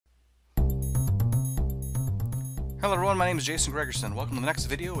Hello everyone, my name is Jason Gregerson. Welcome to the next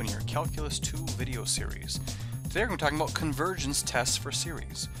video in your Calculus 2 video series. Today we're going to be talking about convergence tests for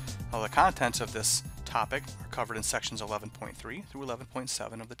series. The contents of this topic are covered in sections 11.3 through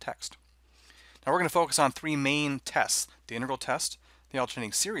 11.7 of the text. Now we're going to focus on three main tests: the integral test, the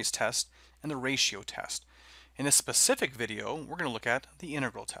alternating series test, and the ratio test. In this specific video, we're going to look at the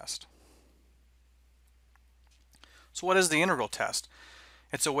integral test. So what is the integral test?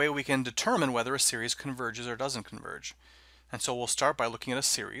 It's a way we can determine whether a series converges or doesn't converge. And so we'll start by looking at a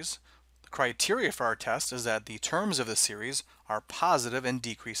series. The criteria for our test is that the terms of the series are positive and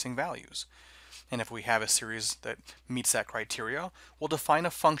decreasing values. And if we have a series that meets that criteria, we'll define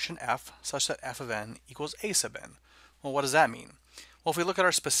a function f such that f of n equals a sub n. Well, what does that mean? Well, if we look at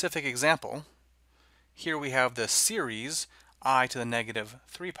our specific example, here we have the series I to the negative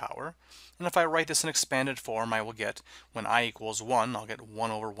 3 power. And if I write this in expanded form, I will get, when I equals 1, I'll get 1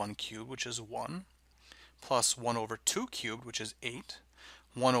 over 1 cubed, which is 1, plus 1 over 2 cubed, which is 8,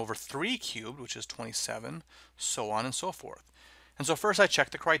 1 over 3 cubed, which is 27, so on and so forth. And so first I check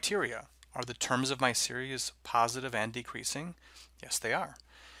the criteria. Are the terms of my series positive and decreasing? Yes, they are.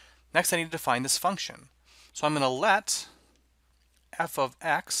 Next, I need to define this function. So I'm going to let f of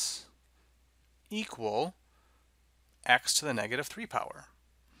x equal x to the negative 3 power.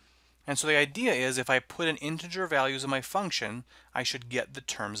 And so the idea is if I put in integer values of my function, I should get the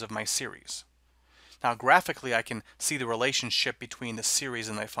terms of my series. Now graphically I can see the relationship between the series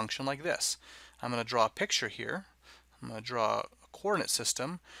and my function like this. I'm going to draw a picture here. I'm going to draw a coordinate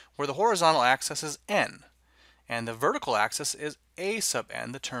system where the horizontal axis is n and the vertical axis is a sub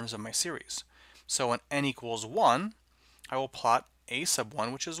n, the terms of my series. So when n equals 1, I will plot a sub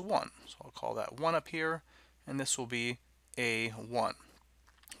 1, which is 1. So I'll call that 1 up here, and this will be a1.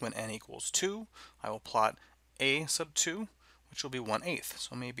 When n equals 2, I will plot a sub 2, which will be 1/8.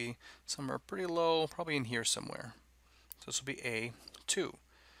 So maybe somewhere pretty low, probably in here somewhere. So this will be a2.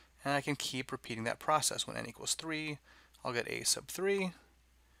 And I can keep repeating that process. When n equals 3, I'll get a sub 3,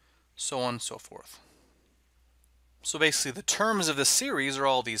 so on and so forth. So basically the terms of the series are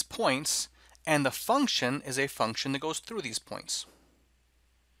all these points, and the function is a function that goes through these points.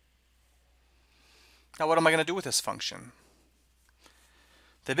 Now what am I going to do with this function?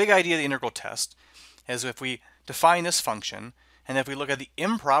 The big idea of the integral test is if we define this function, and if we look at the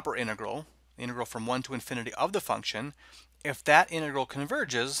improper integral, the integral from 1 to infinity of the function, if that integral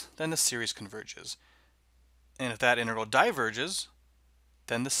converges, then the series converges. And if that integral diverges,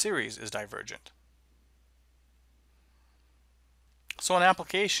 then the series is divergent. So in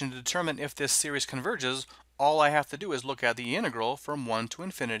application, to determine if this series converges, all I have to do is look at the integral from 1 to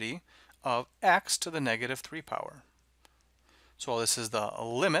infinity of x to the negative 3 power. So this is the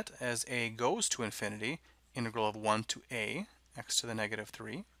limit as a goes to infinity, integral of 1 to a, x to the negative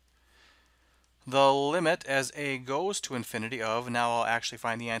 3. The limit as a goes to infinity of, now I'll actually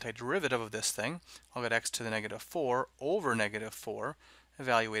find the antiderivative of this thing. I'll get x to the negative 4 over negative 4,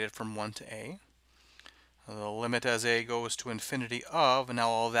 evaluated from 1 to a. The limit as a goes to infinity of,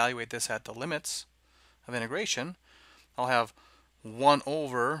 now I'll evaluate this at the limits of integration. I'll have 1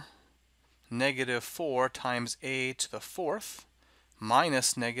 over negative 4 times a to the 4th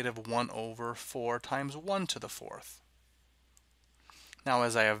minus negative 1 over 4 times 1 to the 4th. Now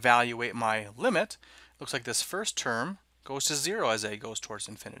as I evaluate my limit, it looks like this first term goes to 0 as a goes towards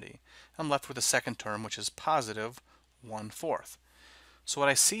infinity. I'm left with the second term, which is positive 1/4. So what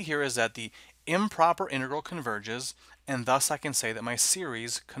I see here is that the improper integral converges, and thus I can say that my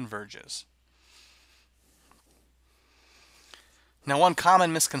series converges. Now one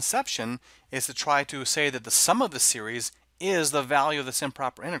common misconception is to try to say that the sum of the series is the value of this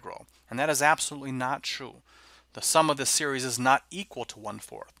improper integral, and that is absolutely not true. The sum of the series is not equal to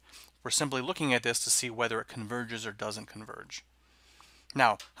 1/4. We're simply looking at this to see whether it converges or doesn't converge.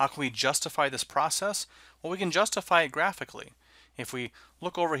 Now, how can we justify this process? Well, we can justify it graphically. If we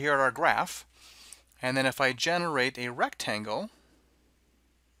look over here at our graph, and then if I generate a rectangle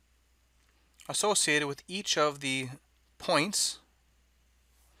associated with each of the points,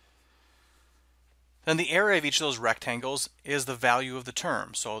 then the area of each of those rectangles is the value of the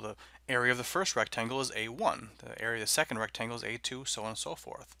term. So the area of the first rectangle is a1, the area of the second rectangle is a2, so on and so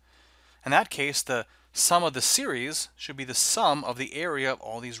forth. In that case, the sum of the series should be the sum of the area of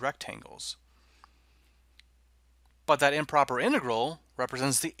all these rectangles. But that improper integral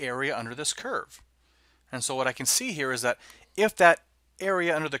represents the area under this curve. And so what I can see here is that if that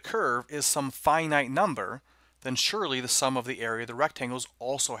area under the curve is some finite number, then surely the sum of the area of the rectangles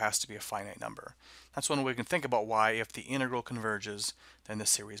also has to be a finite number. That's when we can think about why, if the integral converges, then the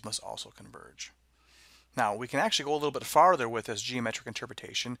series must also converge. Now, we can actually go a little bit farther with this geometric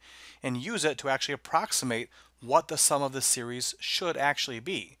interpretation and use it to actually approximate what the sum of the series should actually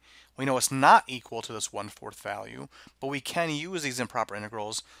be. We know it's not equal to this 1/4 value, but we can use these improper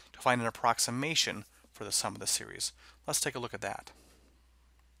integrals to find an approximation for the sum of the series. Let's take a look at that.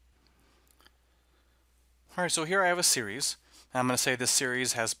 All right, so here I have a series. I'm going to say this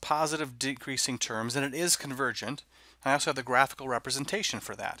series has positive decreasing terms and it is convergent. I also have the graphical representation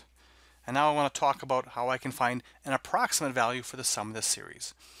for that. And now I want to talk about how I can find an approximate value for the sum of this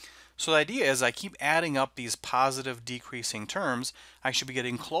series. So the idea is I keep adding up these positive decreasing terms. I should be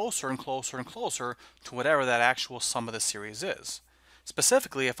getting closer and closer and closer to whatever that actual sum of the series is.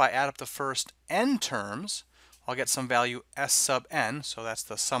 Specifically, if I add up the first n terms, I'll get some value s sub n, so that's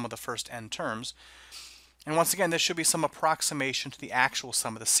the sum of the first n terms. And once again, this should be some approximation to the actual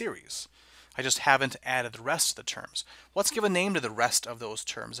sum of the series. I just haven't added the rest of the terms. Let's give a name to the rest of those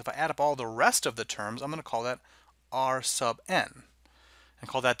terms. If I add up all the rest of the terms, I'm going to call that r sub n. And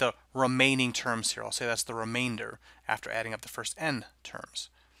call that the remaining terms here. I'll say that's the remainder after adding up the first n terms.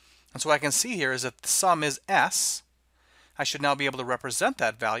 And so what I can see here is that the sum is s. I should now be able to represent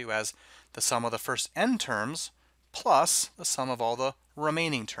that value as the sum of the first n terms plus the sum of all the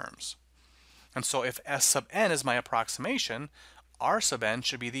remaining terms. And so if s sub n is my approximation, r sub n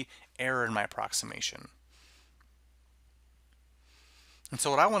should be the error in my approximation. And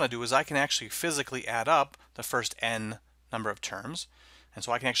so what I want to do is I can actually physically add up the first n number of terms. And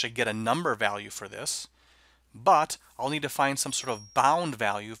so I can actually get a number value for this. But I'll need to find some sort of bound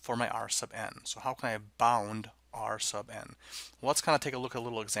value for my r sub n. So how can I bound r sub n? Well, let's kind of take a look at a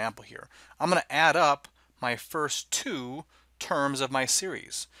little example here. I'm going to add up my first two terms of my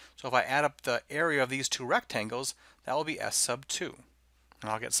series. So if I add up the area of these two rectangles, that will be s sub 2. And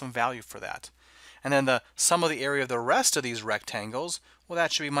I'll get some value for that. And then the sum of the area of the rest of these rectangles, well,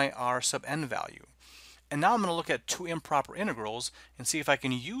 that should be my r sub n value. And now I'm going to look at two improper integrals and see if I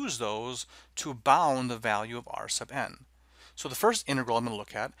can use those to bound the value of r sub n. So the first integral I'm going to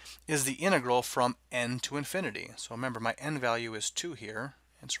look at is the integral from n to infinity. So remember, my n value is 2 here.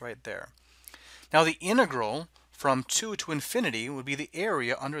 It's right there. Now the integral from 2 to infinity would be the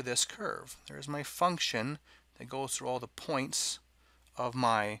area under this curve. There's my function that goes through all the points of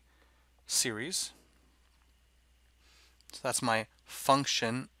my series. So that's my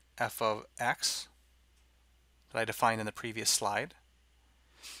function f of x that I defined in the previous slide.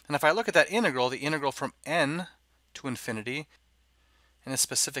 And if I look at that integral, the integral from n to infinity, in this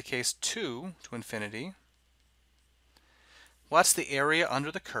specific case 2 to infinity, well, that's the area under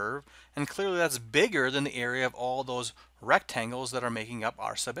the curve, and clearly that's bigger than the area of all those rectangles that are making up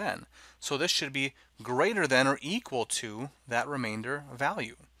r sub n. So this should be greater than or equal to that remainder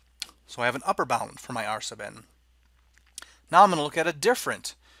value. So I have an upper bound for my r sub n. Now I'm going to look at a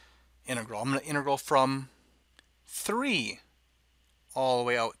different integral. I'm going to integral from 3 all the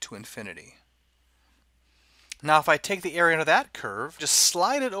way out to infinity. Now if I take the area under that curve, just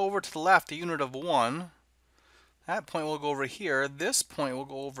slide it over to the left, the unit of 1, that point will go over here, this point will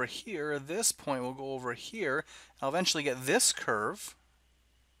go over here, this point will go over here. I'll eventually get this curve.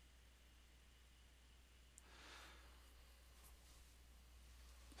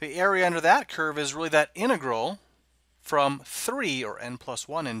 The area under that curve is really that integral from 3, or n plus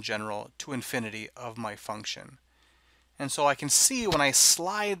 1 in general, to infinity of my function. And so I can see when I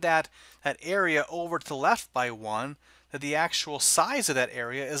slide that area over to the left by 1 that the actual size of that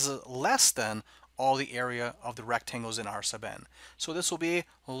area is less than all the area of the rectangles in r sub n. So this will be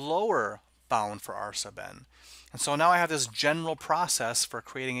a lower bound for r sub n. And so now I have this general process for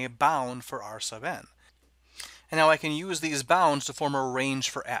creating a bound for r sub n. And now I can use these bounds to form a range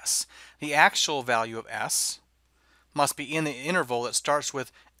for s. The actual value of s must be in the interval that starts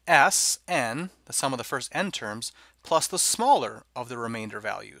with s, n, the sum of the first n terms, plus the smaller of the remainder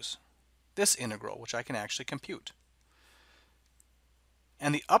values. This integral, which I can actually compute.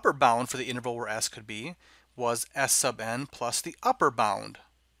 And the upper bound for the interval where s could be was s sub n plus the upper bound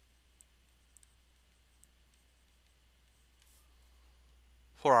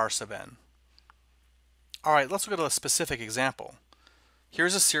for r sub n. All right, let's look at a specific example.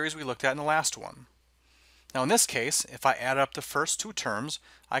 Here's a series we looked at in the last one. Now in this case, if I add up the first two terms,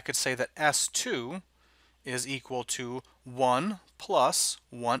 I could say that s2 is equal to 1 plus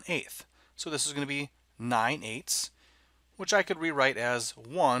 1/8. So this is going to be 9/8, which I could rewrite as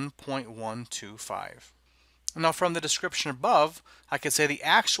 1.125. Now from the description above, I could say the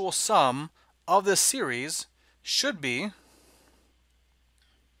actual sum of this series should be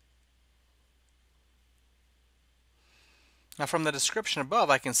Now from the description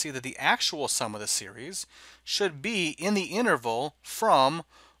above, I can see that the actual sum of the series should be in the interval from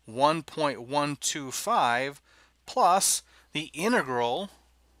 1.125 plus the integral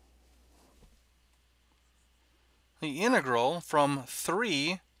from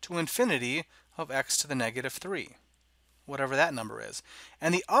 3 to infinity of x to the negative 3, whatever that number is.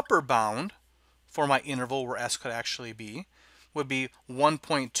 And the upper bound for my interval where s could actually be would be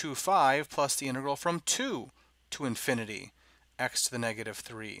 1.25 plus the integral from 2 to infinity x to the negative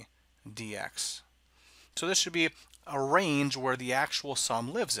 3 dx. So this should be a range where the actual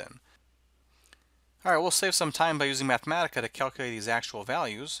sum lives in. All right, we'll save some time by using Mathematica to calculate these actual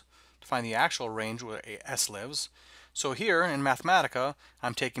values to find the actual range where s lives. So here in Mathematica,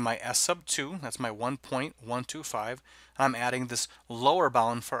 I'm taking my s sub 2, that's my 1.125, and I'm adding this lower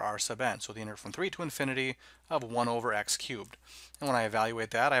bound for r sub n, so the integral from 3 to infinity of 1 over x cubed. And when I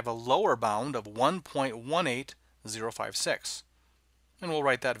evaluate that, I have a lower bound of 1.18056. And we'll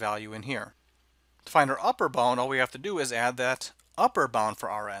write that value in here. To find our upper bound, all we have to do is add that upper bound for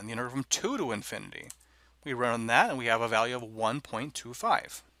Rn, the integral from 2 to infinity. We run that and we have a value of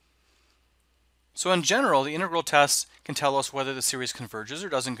 1.25. So in general, the integral test can tell us whether the series converges or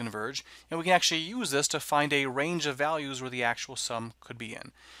doesn't converge, and we can actually use this to find a range of values where the actual sum could be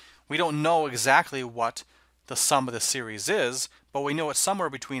in. We don't know exactly what the sum of the series is, but we know it's somewhere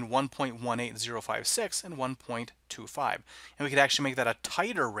between 1.18056 and 1.25. And we could actually make that a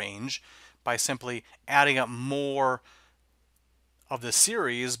tighter range by simply adding up more of the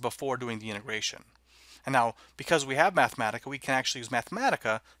series before doing the integration. And now, because we have Mathematica, we can actually use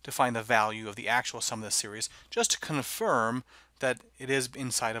Mathematica to find the value of the actual sum of the series, just to confirm that it is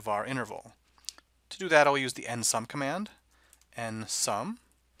inside of our interval. To do that, I'll use the nsum command, nsum,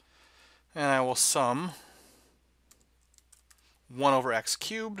 and I will sum 1 over x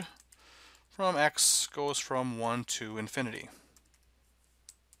cubed from x goes from 1 to infinity.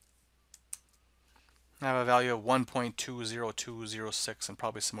 I have a value of 1.20206 and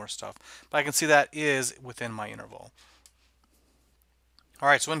probably some more stuff. But I can see that is within my interval. All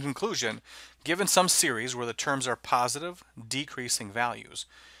right, so in conclusion, given some series where the terms are positive, decreasing values,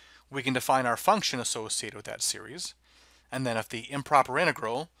 we can define our function associated with that series. And then if the improper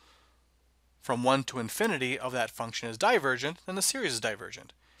integral from 1 to infinity of that function is divergent, then the series is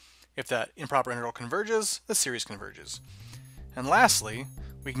divergent. If that improper integral converges, the series converges. And lastly,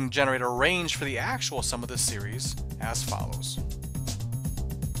 we can generate a range for the actual sum of this series as follows.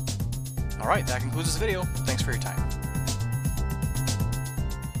 All right, that concludes this video. Thanks for your time.